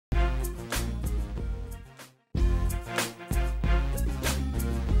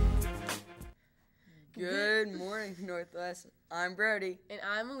Pacific Northwest. I'm Brodie. And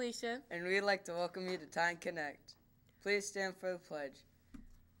I'm Aliciah. And we'd like to welcome you to Time Connect. Please stand for the pledge.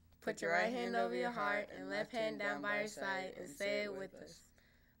 Put your right hand over your heart and left hand down by your side and say it with us.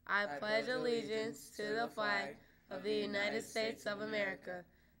 I pledge allegiance to the flag of the United States of America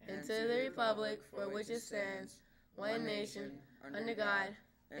and to the republic for which it stands, one nation, under God,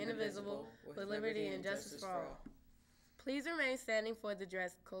 indivisible, with liberty and justice for all. Please remain standing for the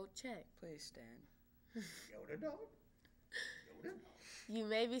dress code check. Please stand. You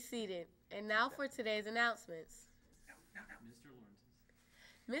may be seated. And now for today's announcements.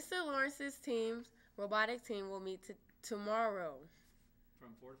 Mr. Lawrence's team's robotic team will meet tomorrow.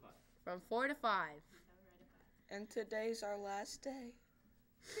 From 4 to 5. From 4 to 5. And today's our last day.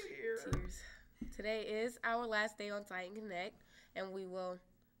 Tears. Today is our last day on Titan Connect, and we will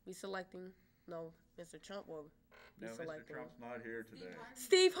be selecting. No, Mr. Trump will be selecting. Mr. Trump's not here today.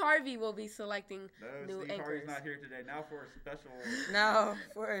 Steve Harvey will be selecting new Steve anchors. Harvey's not here today. Now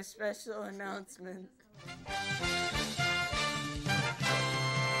for a special announcement.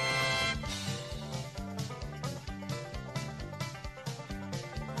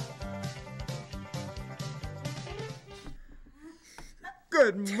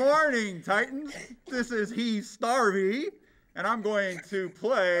 Good morning, Titans. This is Heave Starvey, and I'm going to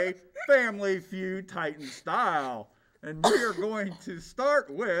play Family Feud Titan style. And we are going to start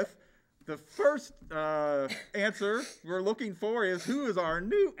with the first answer we're looking for is who is our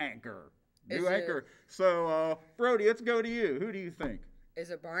new anchor? So, Brodie, let's go to you. Who do you think? Is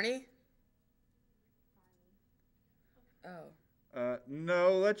it Barney? Oh.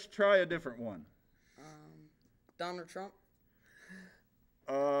 No, let's try a different one. Donald Trump?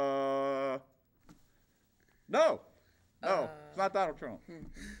 No, it's not Donald Trump.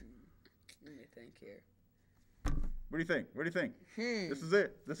 Let me think here. What do you think? This is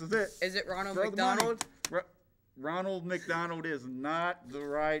it. Is it Ronald Throw McDonald? Ronald McDonald is not the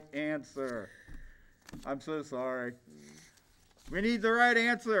right answer. I'm so sorry. We need the right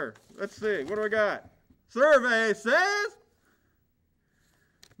answer. Let's see. What do we got? Survey says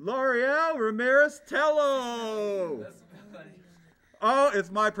L'Oreal Ramirez Tello. Oh, it's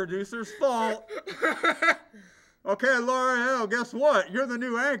my producer's fault. Okay, L'Oreal, guess what? You're the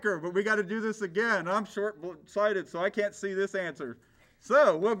new anchor, but we got to do this again. I'm short-sighted, so I can't see this answer.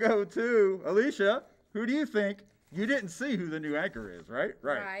 So we'll go to Aliciah. Who do you think? You didn't see who the new anchor is, right?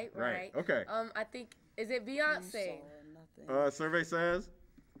 Right. Okay. I think, is it Beyonce? Survey says?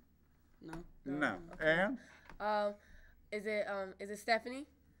 No. Okay. And? Is it Stephanie?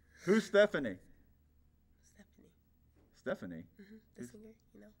 Who's Stephanie? Stephanie? Mm-hmm. The singer,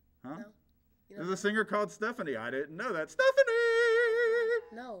 Huh? No? There's a singer called Stephanie. I didn't know that. Stephanie!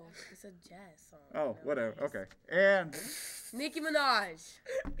 No, it's a jazz song. Oh, whatever. Okay. And? Nicki Minaj.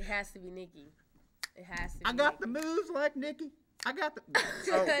 It has to be Nicki. It has to be I got Nicki. the moves like Nicki. I got the...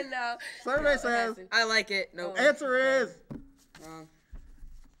 No. Survey says... I like it. No. Answer is...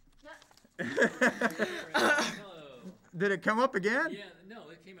 Did it come up again? Yeah, no,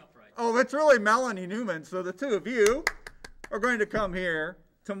 it came up right. Oh, it's really Melanie Newman. So the two of you are going to come here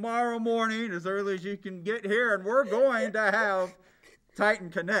tomorrow morning as early as you can get here, and we're going to have Titan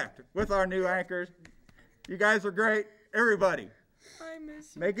Connect with our new anchors. You guys are great. Everybody, I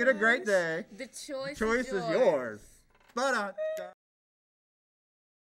miss you make it a great day. The choice is yours. But